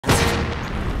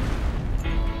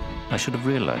I should have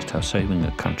realized how saving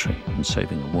a country and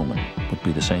saving a woman would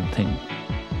be the same thing.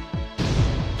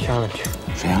 Challenge.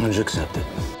 Challenge accepted.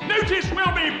 Notice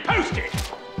will be posted.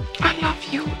 I love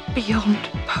you beyond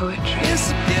poetry.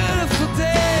 It's a beautiful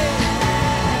day.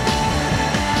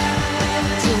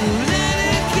 Don't let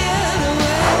it get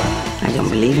away. I don't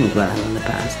believe in dwelling on the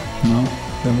past. No?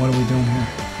 Then what are we doing here?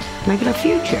 Make it a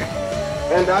future.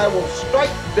 And I will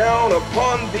strike down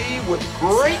upon thee with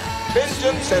great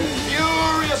vengeance and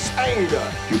furious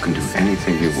anger. You can do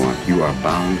anything you want. You are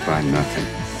bound by nothing.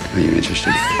 Are you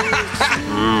interested?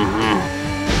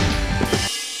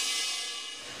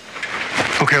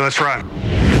 Okay, let's run.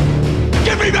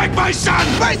 Give me back my son!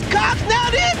 First cops, now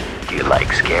this! Do you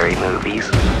like scary movies?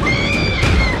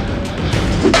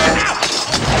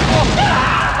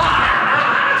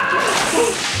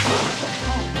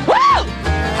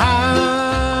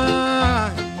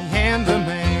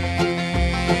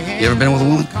 You ever been with a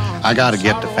woman? I gotta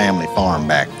get the family farm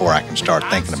back before I can start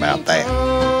thinking about that.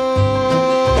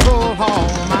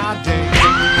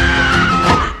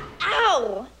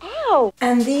 Ow! Ow!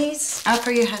 And these are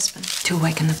for your husband. To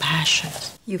awaken the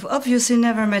passions. You've obviously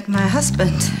never met my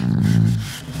husband.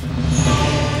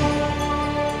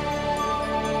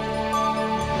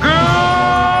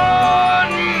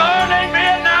 Good morning,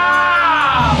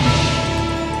 Vietnam!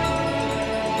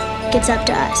 It's up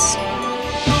to us.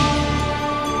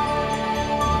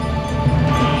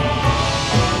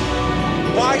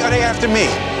 Why are they after me?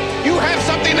 You have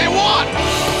something they want!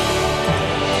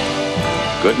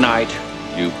 Good night,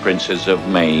 you princes of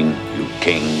Maine, you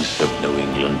kings of New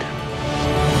England.